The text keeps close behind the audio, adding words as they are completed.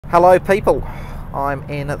Hello people, I'm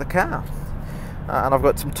in the car and I've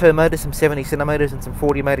got some 2 motors, some 70 centimetres and some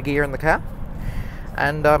 40 motor gear in the car,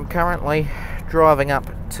 and I'm currently driving up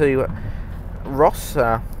to Ross.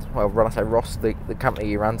 Well, when I say Ross, the company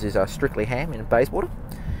he runs is Strictly Ham in Bayswater,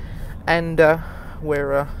 and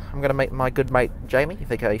where I'm going to meet my good mate Jamie,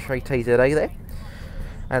 VK3 TZE there,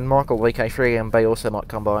 and Michael VK3MB also might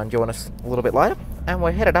come by and join us a little bit later. And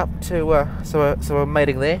we're headed up to so we're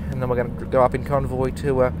meeting there, and then we're going to go up in convoy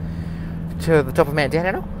to the top of Mount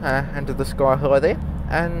Dandenong and to the Sky High there,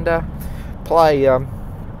 and play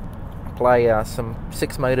some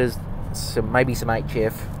 6 motors, maybe some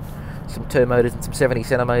HF, some 2 motors and some 70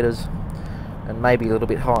 centimetres, and maybe a little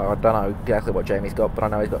bit higher. I don't know exactly what Jamie's got, but I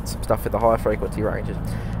know he's got some stuff for the higher frequency ranges.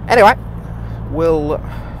 Anyway,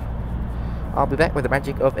 I'll be back with the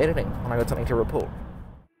magic of editing when I got something to report.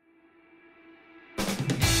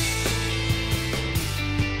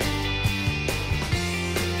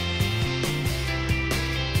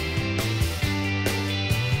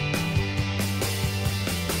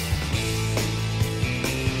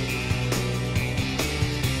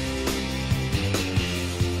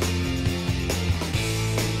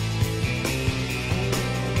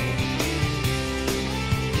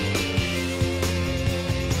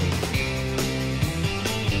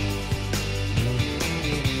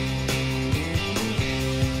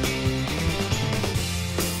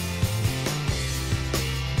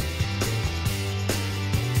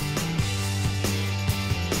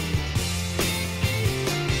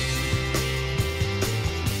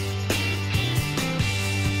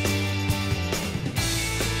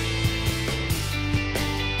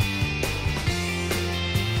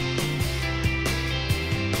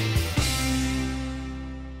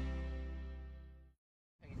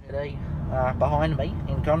 Behind me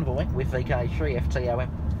in convoy with VK3 FTOM.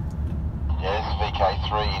 Yes,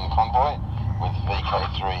 VK3 in convoy with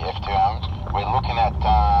VK3 FTOM. We're looking at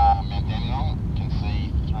Mt Dandenong. You can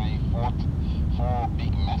see four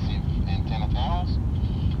big massive antenna towers.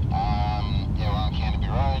 Yeah, we're on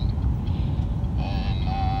Canterbury Road, and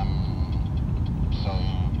so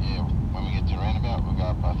yeah, when we get to roundabout, we'll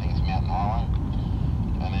go up, I think it's Mountain Highway,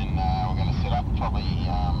 and then we're going to set up, probably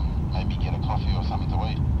maybe get a coffee or something to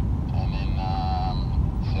eat, and then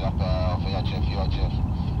set up our VHF, UHF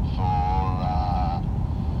for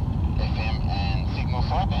FM and signal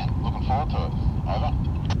sideband. Looking forward to it. Over.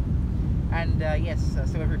 And yes, so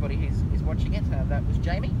everybody who's watching it, that was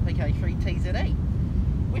Jamie, VK3 TZE,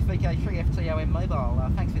 with VK3 FTOM Mobile.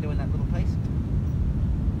 Thanks for doing that little piece.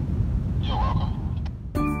 You're welcome.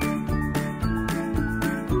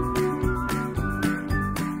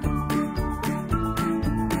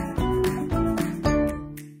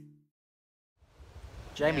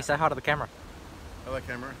 Jamie, say hi to the camera. Hello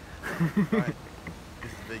camera. Hi.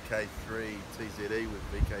 This is VK3 TZE with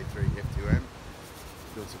VK3 F2M.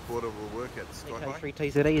 Still supportive of the work at Sky High.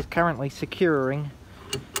 VK3 TZE is currently securing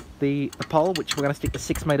the pole, which we're going to stick the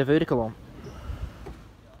 6 metre vertical on.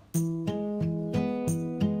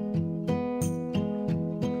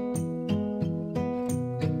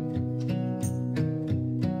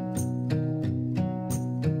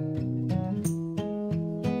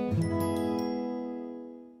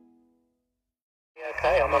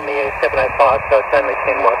 Okay, I'm on the 705, so it's only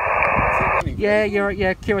 10 watts. Yeah,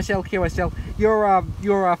 QSL.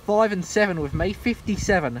 You're 5 and 7 with me.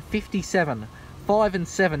 57, 5 and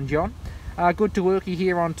 7, John. Good to work you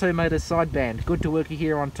here on 2 motors sideband.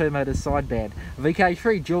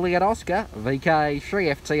 VK3 Juliet Oscar,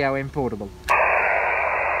 VK3 FTOM portable.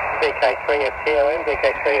 VK3 FTOM,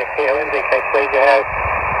 VK3 JO.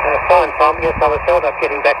 Fine, Tom. Yes, I was held up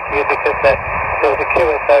getting back to you because there was a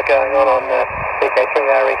QSO going on VK3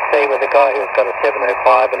 RXC with a guy who's got a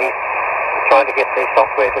 705, and he's trying to get the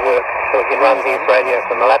software to work so he can run his radio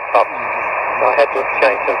from the laptop. So I had to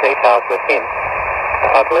exchange some details with him.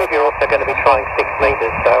 I believe you're also going to be trying 6 meters,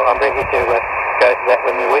 so I'm ready to go to that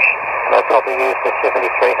when you wish, and I'll probably use the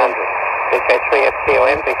 7300. VK3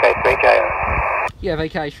 FTOM, VK3 JO. Yeah,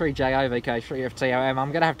 VK3 JO, VK3 FTOM. I'm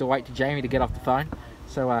going to have to wait for Jamie to get off the phone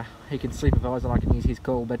so he can supervise and I can use his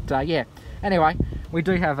call. But yeah, anyway, we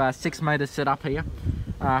do have 6 motors set up here.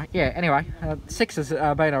 Yeah, anyway, 6 has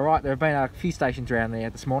been alright. There have been a few stations around there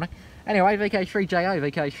this morning. Anyway, VK3 JO,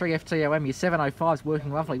 VK3 FTOM, your 705's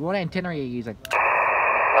working lovely. What antenna are you using?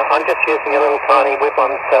 I'm just using a little tiny whip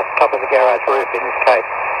on top of the garage roof in this case.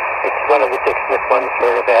 It's one of the Dick-Smith ones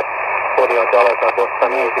for about $40 odd I bought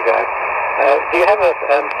some years ago. Do you have a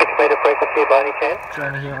 6 metre frequency by any chance?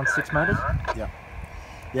 Jamie here on 6 motors. Yeah.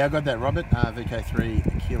 Yeah, I got that, Robert.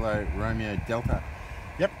 VK3 Kilo Romeo Delta.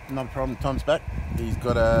 Yep, not a problem. Tom's back. He's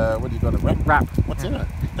got a, what have you got, a wrap? Wrap. What's in it?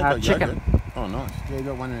 Chicken. Oh, nice. Yeah, you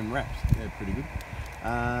got one of them wraps. Yeah, pretty good.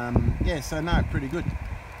 Yeah, so no, pretty good.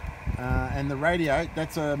 And the radio,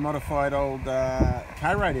 that's a modified old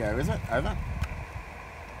car radio, is it? Over?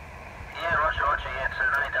 Yeah, Roger, yeah, it's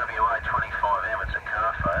an AWA 25M, it's a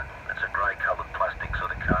car phone. It's a grey coloured plastic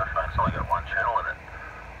sort of car phone. It's only got one channel in it.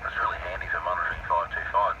 It's really handy for monitoring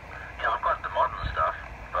 525. Yeah, I've got the modern stuff,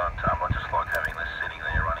 but I just like having this sitting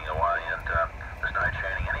there running away and there's no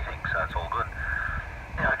tuning anything, so it's all good.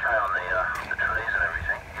 Yeah, okay on the trees and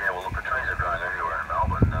everything. Yeah, well, look, the trees are growing everywhere in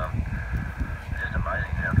Melbourne. It's just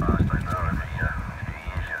amazing how fast they grow every few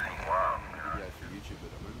years. You think, wow. Video for YouTube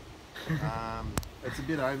at the moment. It's a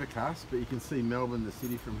bit overcast, but you can see Melbourne, the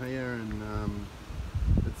city, from here, and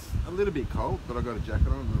it's a little bit cold, but I've got a jacket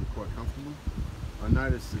on and I'm quite comfortable. I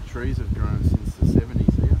noticed the trees have grown since the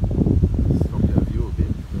 70s here. Stopped our view a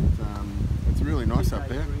bit, but it's really nice up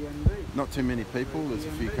there. Not too many people, there's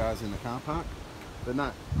a few cars in the car park. But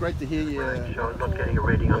no, great to hear you. So I'm not getting a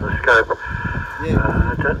reading on the scope. Yeah.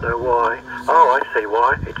 I don't know why. Oh, I see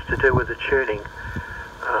why. It's to do with the tuning.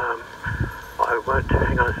 I won't,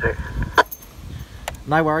 hang on a sec.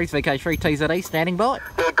 No worries, VK3 TZE standing by.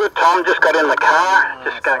 Yeah, good, Tom. Just got in the car,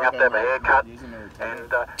 just going up to have a haircut.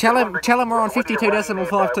 And, Tell him we're on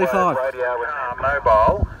 52.525.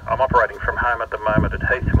 Mobile. I'm operating from home at the moment at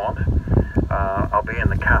Heathmont. I'll be in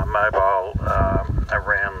the car mobile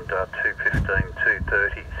around 2:15,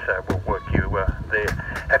 2:30, so we'll work you there.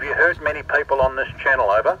 Have you heard many people on this channel,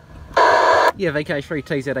 over? Yeah, VK3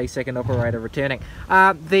 TZE second operator returning.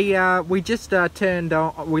 We just turned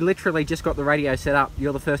on, we literally just got the radio set up.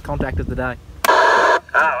 You're the first contact of the day.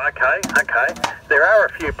 Oh, okay. There are a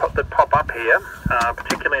few that pop up here,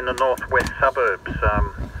 particularly in the northwest suburbs,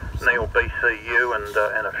 Neil BCU and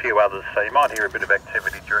a few others, so you might hear a bit of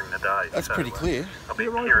activity during the day. That's so, pretty clear. I'll be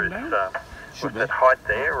curious what's that height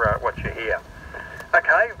there, what you hear.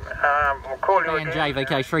 Okay, we'll call you again. And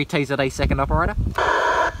JVK3 TZE second operator.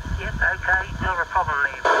 Yep, okay, not a problem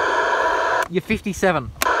there. You're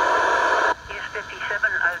 57. Yes,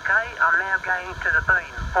 57, okay. I'm now going to the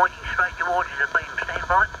beam, pointing straight towards the beam. Stand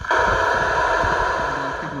by.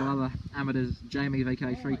 A couple of other amateurs, Jamie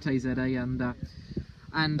VK3 TZE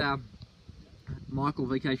and Michael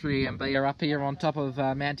VK3 EMB are up here on top of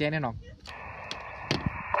Mt Dandenong. Oh,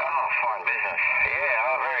 fine business. Yeah,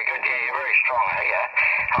 oh, very good. Yeah, you're very strong here.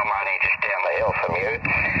 I'm only just down the hill from you.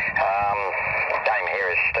 Name here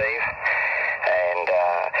is Steve. And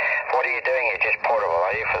what are you doing? You're just portable,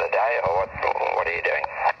 are you, for the day, or what are you doing?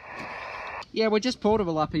 Yeah, we're just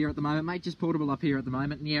portable up here at the moment, mate. Just portable up here at the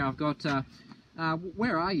moment. And yeah, I've got.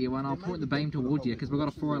 Where are you? And I'll point the beam towards you because we've got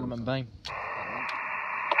a 4-element beam.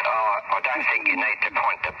 I don't think you need to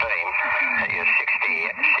point the beam. You're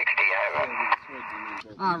 60 over.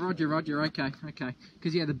 Ah, roger, okay.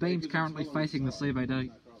 Because yeah, the beam's currently facing the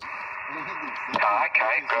CBD. Oh,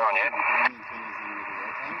 okay, good on you.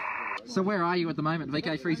 So where are you at the moment?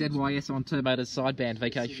 VK3ZYS on Turbo's sideband,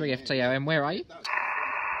 VK3FTOM, where are you?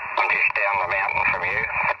 I'm just down the mountain from you.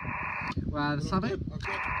 The suburb?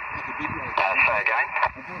 Say again?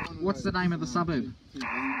 What's the name of the suburb?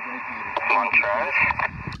 Montrose.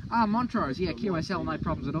 Ah, Montrose, yeah, QSL, no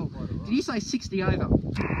problems at all. Did you say 60 over?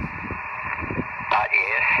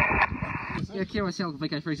 Yes. Yeah, QSL,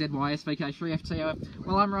 VK3ZYS, VK3FTO.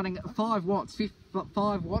 Well, I'm running 5 watts,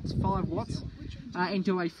 5 watts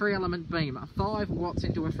into a 3-element beam. 5 watts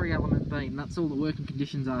into a 3-element beam. That's all the working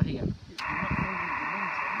conditions are here. Yeah,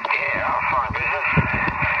 fine business.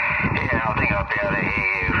 Yeah, I think I'll be able to hear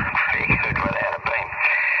you pretty good without a beam.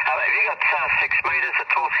 Have you got 6 metres at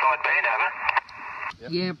full sideband, over?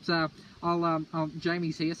 Yeah,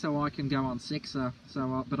 Jamie's here, so I can go on 6.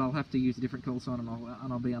 But I'll have to use a different call sign, and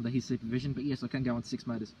I'll be under his supervision. But yes, I can go on 6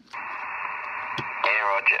 metres. Yeah,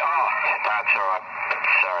 roger. Oh, that's all right.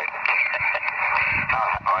 Sorry.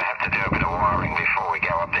 I have to do a bit of wiring before we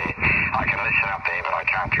go up there. I can listen up there, but I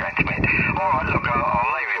can't transmit. All right, look,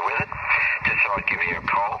 I'll leave you with it. Just so I'd give you a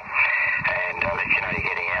call and let you know you're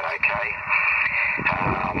getting out okay.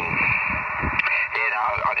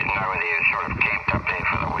 I didn't know whether you sort of camped up there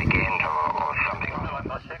for the weekend or something.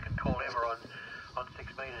 My second call ever on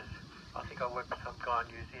 6 metres. I think I worked with some guy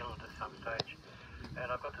in New Zealand at some stage,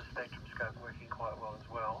 and I've got the spectrum scope working quite well as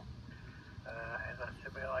well. As I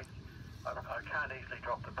said, I can't easily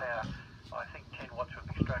drop the power. I think 10 watts would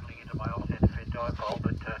be struggling into my offset fed dipole,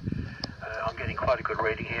 but I'm getting quite a good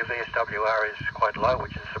reading here. VSWR is quite low,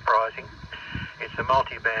 which is surprising. It's it's a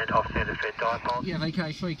multi-band off-centre fed dipole. Yeah,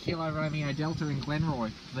 VK3 Kilo Romeo Delta in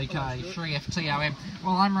Glenroy, VK3 FTOM.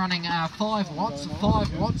 Well, I'm running 5 watts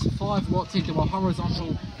into a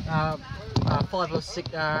horizontal 5 or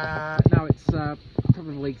 6, no, it's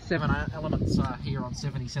probably 7 elements here on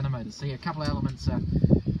 70 centimetres. So yeah, a couple of elements, so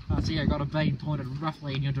yeah, got a beam pointed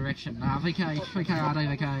roughly in your direction. VK3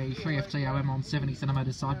 KRD, VK3 FTOM on 70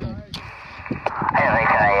 centimetres sideband. Yeah,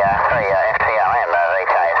 VK3 FTOM,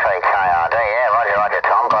 VK3 KRD, yeah, roger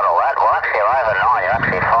Tom, got all that. Well, actually you're over 9, you're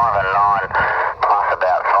actually 5 and 9 plus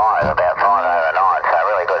about 5 over 9, so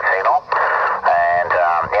really good signal. And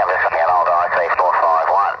yeah, I'm just looking at old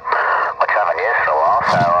IC451, which I haven't used for a while,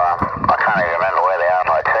 so I can't even remember where the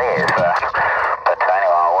RIT is, but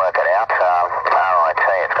anyway, I'll work it out. RIT,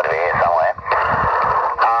 it's got to be here somewhere.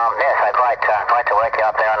 Yeah, so great to work you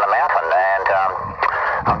up there on the mountain, and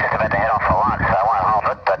I'm just about to head off for lunch, so I won't hold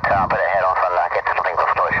it, but I better head off and get something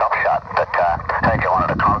before the shop shut. But heard you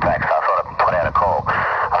wanted to contact, so I thought I'd put out a call.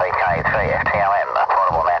 VK3 FTOM,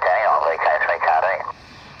 Portable Mt Dandenong, VK3 KRD.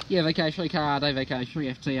 Yeah, VK3 KRD, VK3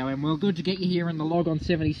 FTOM. Well, good to get you here in the log on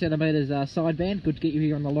 70 centimetres sideband. Good to get you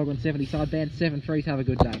here on the log on 70 sideband. 7-3s, have a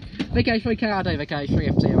good day. VK3 KRD, VK3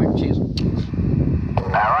 FTOM. Cheers.